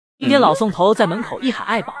今天老宋头在门口一喊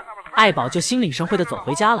爱宝，爱宝就心领神会的走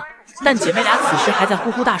回家了。但姐妹俩此时还在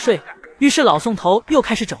呼呼大睡，于是老宋头又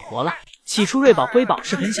开始整活了。起初瑞宝、辉宝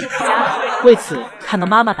是很想回家的，为此看到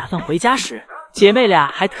妈妈打算回家时，姐妹俩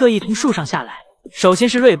还特意从树上下来。首先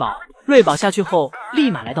是瑞宝，瑞宝下去后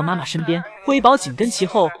立马来到妈妈身边，辉宝紧跟其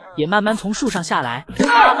后，也慢慢从树上下来，跟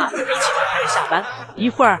妈妈一起离开了下班。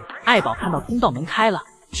一会儿，爱宝看到通道门开了，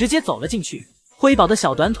直接走了进去。辉宝的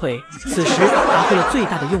小短腿此时发挥了最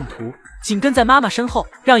大的用途，紧跟在妈妈身后，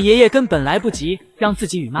让爷爷根本来不及让自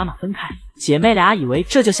己与妈妈分开。姐妹俩以为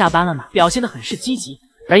这就下班了呢，表现得很是积极。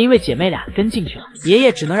而因为姐妹俩跟进去了，爷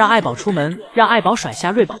爷只能让爱宝出门，让爱宝甩下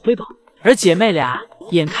瑞宝、辉宝。而姐妹俩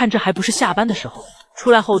眼看这还不是下班的时候，出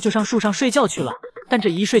来后就上树上睡觉去了。但这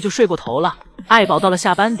一睡就睡过头了，爱宝到了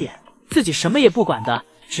下班点，自己什么也不管的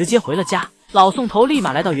直接回了家。老宋头立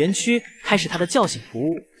马来到园区，开始他的叫醒服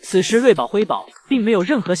务。此时瑞宝、辉宝并没有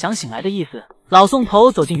任何想醒来的意思。老宋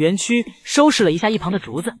头走进园区，收拾了一下一旁的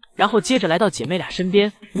竹子，然后接着来到姐妹俩身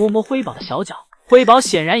边，摸摸辉宝的小脚。辉宝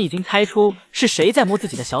显然已经猜出是谁在摸自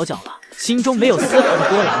己的小脚了，心中没有丝毫的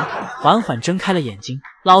波澜，缓缓睁开了眼睛。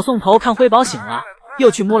老宋头看辉宝醒了，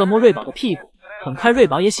又去摸了摸瑞宝的屁股，很快瑞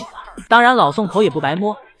宝也醒了。当然老宋头也不白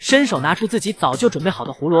摸，伸手拿出自己早就准备好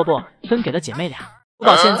的胡萝卜，分给了姐妹俩。福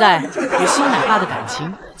宝现在与新奶爸的感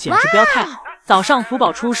情简直不要太好。早上福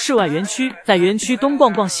宝出室外园区，在园区东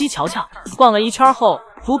逛逛西瞧瞧，逛了一圈后，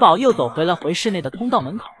福宝又走回室内的通道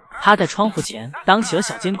门口。他在窗户前当起了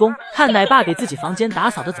小监工，看奶爸给自己房间打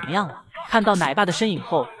扫的怎么样了。看到奶爸的身影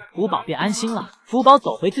后，福宝便安心了。福宝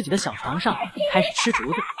走回自己的小床上，开始吃竹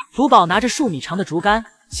子。福宝拿着数米长的竹竿，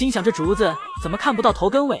心想这竹子怎么看不到头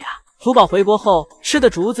跟尾啊？福宝回国后吃的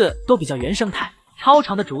竹子都比较原生态，超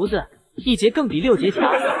长的竹子一节更比6节强，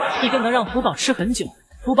一根能让福宝吃很久。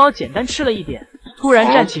福宝简单吃了一点，突然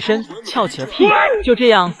站起身，翘起了屁股，就这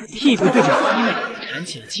样屁股对着衣内铲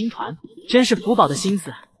起了青团。真是福宝的心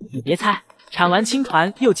思，你别猜。铲完青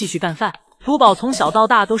团又继续干饭。福宝从小到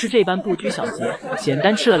大都是这般不拘小节，简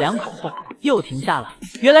单吃了2口后又停下了。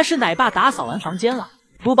原来是奶爸打扫完房间了，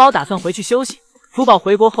福宝打算回去休息。福宝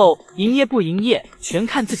回国后营业不营业全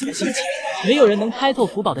看自己的心情，没有人能猜透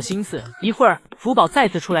福宝的心思。一会儿福宝再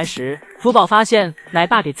次出来时，福宝发现奶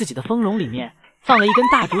爸给自己的丰容里面放了一根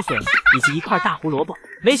大竹笋以及一块大胡萝卜。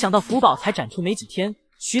没想到福宝才展出没几天，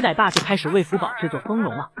徐奶爸就开始为福宝制作丰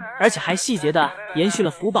容了，而且还细节的延续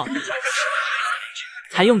了福宝的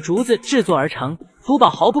采用竹子制作而成。福宝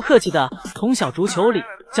毫不客气的从小竹球里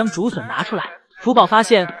将竹笋拿出来，福宝发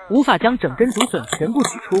现无法将整根竹笋全部取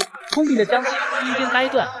出，聪明的将其一根掰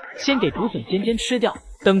断，先给竹笋尖尖吃掉。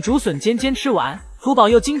等竹笋尖尖吃完，福宝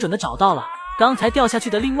又精准的找到了刚才掉下去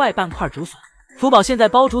的另外半块竹笋。福宝现在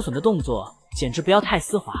剥竹笋的动作简直不要太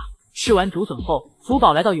丝滑。吃完竹笋后，福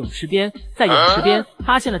宝来到泳池边，在泳池边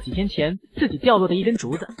发现了几天前自己掉落的一根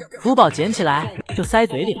竹子，福宝捡起来就塞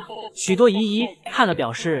嘴里了。许多姨姨看了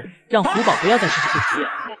表示让福宝不要再吃这些竹叶，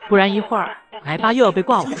不然一会儿奶爸又要被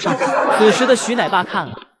挂网上。此时的徐奶爸看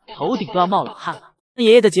了头顶都要冒冷汗了。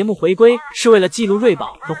爷爷的节目回归是为了记录瑞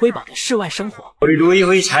宝和辉宝的室外生活。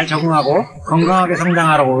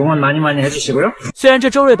虽然这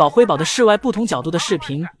周瑞宝、辉宝的室外不同角度的视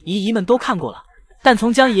频姨姨们都看过了，但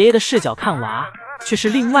从将爷爷的视角看娃却是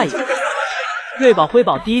另外一个。瑞宝、辉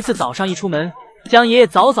宝第一次早上一出门，将爷爷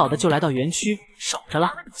早早的就来到园区守着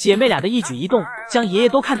了。姐妹俩的一举一动将爷爷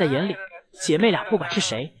都看在眼里，姐妹俩不管是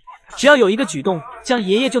谁，只要有一个举动，将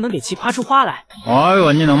爷爷就能给其夸出花来。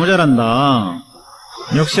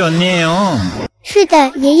언니예요. 是的，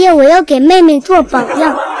爷爷，我要给妹妹做榜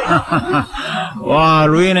样。와,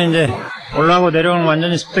 루이는 이제 올라가고 내려오는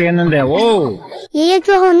완전히 습득했는데, 오. 爷爷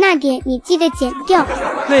最后那点你记得剪掉。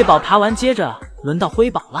瑞宝爬完，接着轮到辉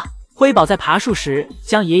宝了。辉宝在爬树时，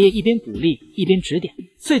将爷爷一边鼓励一边指点，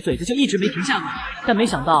碎嘴子就一直没停下过。但没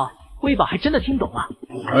想到辉宝还真的听懂了。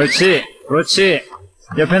옳지, 그렇지.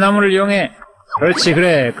 옆에 나무를 이용해. 그렇지,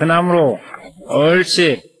 그래, 그 나무로.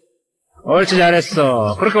 옳지,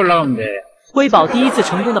 잘했어. 그렇게 올라가면 돼. 辉宝第一次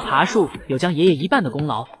成功的爬树，有将爷爷一半的功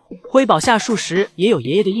劳。辉宝下树时也有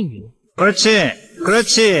爷爷的应允。그렇지,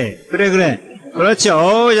 그래. 그렇지,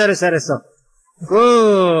 잘했어.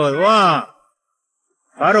 굿, 와.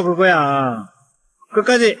 바로 그거야.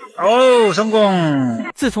 끝까지, 성공.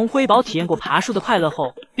 自从辉宝体验过爬树的快乐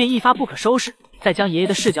后，便一发不可收拾。在将爷爷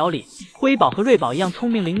的视角里，辉宝和瑞宝一样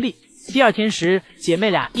聪明伶俐。第二天时，姐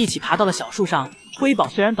妹俩一起爬到了小树上。辉宝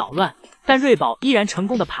虽然捣乱，但瑞宝依然成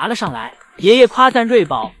功的爬了上来。爷爷夸赞瑞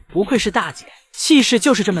宝不愧是大姐，气势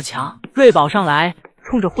就是这么强。瑞宝上来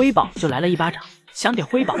冲着辉宝就来了一巴掌，想给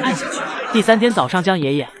辉宝按下去。第3天早上，将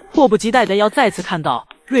爷爷迫不及待的要再次看到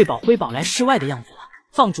瑞宝、辉宝来室外的样子了。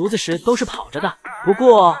放竹子时都是跑着的。不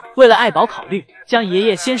过为了爱宝考虑，江爷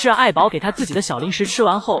爷先是让爱宝给他自己的小零食吃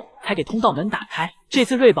完后，才给通道门打开。这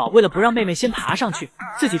次瑞宝为了不让妹妹先爬上去，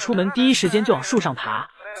自己出门第一时间就往树上爬。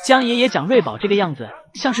江爷爷讲瑞宝这个样子，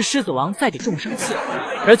像是狮子王在给众生赐福。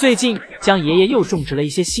而最近江爷爷又种植了一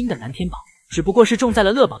些新的蓝天宝，只不过是种在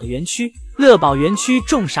了乐宝的园区。乐宝园区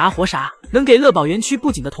种啥活啥，能给乐宝园区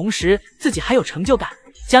布景的同时，自己还有成就感。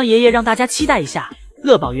江爷爷让大家期待一下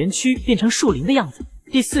乐宝园区变成树林的样子。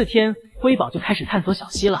第4天，辉宝就开始探索小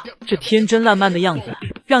溪了，这天真烂漫的样子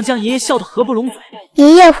让江爷爷笑得合不拢嘴。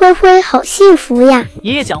爷爷灰灰好幸福呀！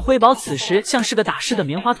爷爷讲辉宝此时像是个打湿的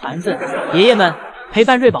棉花团子。爷爷们陪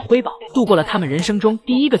伴瑞宝辉宝度过了他们人生中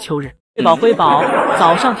第一个秋日。瑞宝辉宝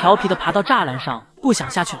早上调皮的爬到栅栏上，不想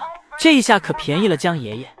下去了。这一下可便宜了江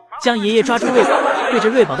爷爷。江爷爷抓住瑞宝，对着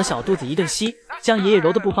瑞宝的小肚子一顿吸。江爷爷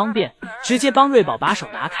揉得不方便，直接帮瑞宝把手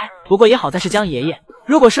拿开。不过也好在是江爷爷，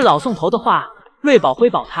如果是老宋头的话，瑞宝辉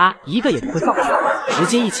宝他一个也不会放手，直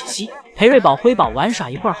接一起吸。陪瑞宝辉宝玩耍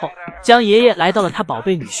一会儿后，江爷爷来到了他宝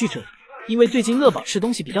贝女婿这里。因为最近乐宝吃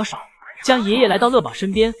东西比较少，江爷爷来到乐宝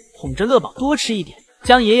身边，哄着乐宝多吃一点。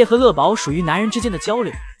江爷爷和乐宝属于男人之间的交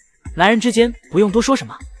流，男人之间不用多说什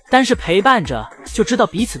么，但是陪伴着就知道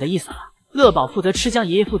彼此的意思了。乐宝负责吃，江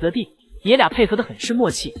爷爷负责递，爷俩配合得很是默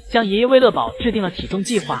契。江爷爷为乐宝制定了体重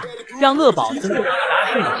计划，让乐宝增重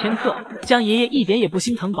1500克。江爷爷一点也不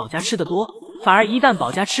心疼宝家吃得多，反而一旦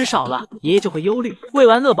宝家吃少了，爷爷就会忧虑。喂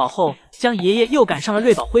完乐宝后，江爷爷又赶上了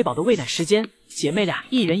瑞宝辉宝的喂奶时间，姐妹俩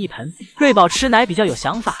一人一盆。瑞宝吃奶比较有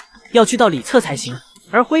想法，要去到里侧才行，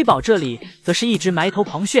而辉宝这里则是一直埋头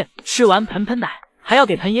狂炫，吃完盆奶还要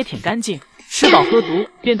给盆也舔干净。吃饱喝足，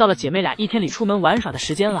便到了姐妹俩一天里出门玩耍的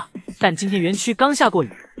时间了。但今天园区刚下过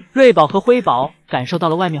雨，瑞宝和辉宝感受到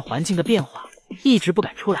了外面环境的变化，一直不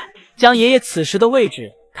敢出来。江爷爷此时的位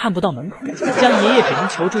置看不到门口，江爷爷只能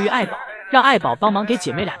求助于爱宝，让爱宝帮忙给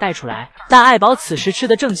姐妹俩带出来。但爱宝此时吃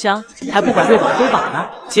得正香，还不管瑞宝辉宝呢。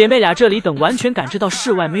姐妹俩这里等完全感知到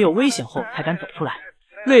室外没有危险后才敢走出来。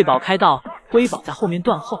瑞宝开道，辉宝在后面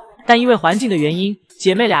断后，但因为环境的原因，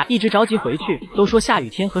姐妹俩一直着急回去，都说下雨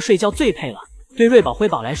天和睡觉最配了。对瑞宝辉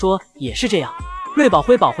宝来说也是这样。瑞宝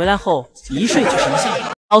辉宝回来后一睡就神仙。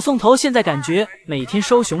老宋头现在感觉每天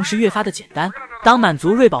收熊是越发的简单。当满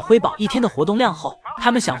足瑞宝辉宝一天的活动量后，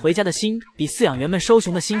他们想回家的心比饲养员们收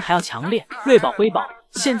熊的心还要强烈。瑞宝辉宝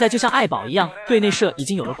现在就像爱宝一样，对内舍已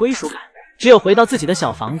经有了归属感。只有回到自己的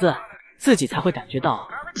小房子，自己才会感觉到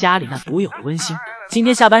家里那独有的温馨。今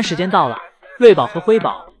天下班时间到了，瑞宝和辉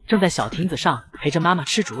宝正在小亭子上陪着妈妈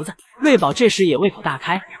吃竹子。瑞宝这时也胃口大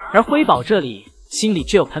开，而辉宝这里心里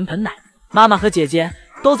只有盆奶。妈妈和姐姐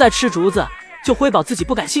都在吃竹子，就辉宝自己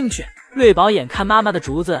不感兴趣。瑞宝眼看妈妈的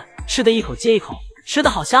竹子吃得一口接一口，吃得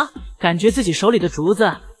好香，感觉自己手里的竹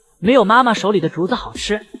子没有妈妈手里的竹子好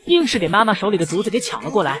吃，硬是给妈妈手里的竹子给抢了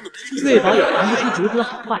过来。瑞宝也谈不出竹子的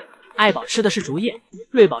好坏，爱宝吃的是竹叶，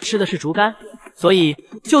瑞宝吃的是竹竿，所以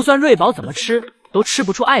就算瑞宝怎么吃都吃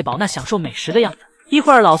不出爱宝那享受美食的样子。一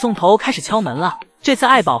会儿老宋头开始敲门了，这次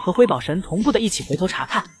爱宝和辉宝神同步的一起回头查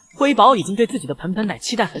看。辉宝已经对自己的盆奶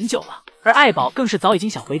期待很久了，而爱宝更是早已经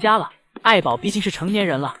想回家了。爱宝毕竟是成年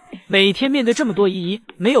人了，每天面对这么多姨姨，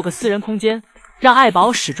没有个私人空间，让爱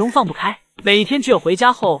宝始终放不开。每天只有回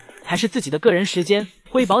家后才是自己的个人时间，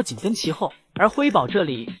辉宝紧跟其后，而辉宝这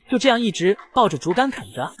里就这样一直抱着竹竿啃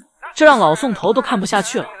着，这让老宋头都看不下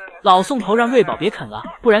去了。老宋头让瑞宝别啃了，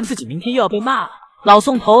不然自己明天又要被骂了。老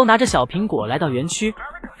宋头拿着小苹果来到园区，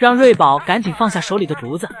让瑞宝赶紧放下手里的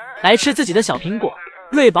竹子来吃自己的小苹果。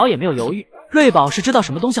瑞宝也没有犹豫，瑞宝是知道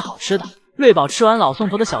什么东西好吃的。瑞宝吃完老宋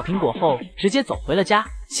头的小苹果后，直接走回了家。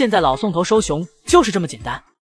现在老宋头收熊就是这么简单。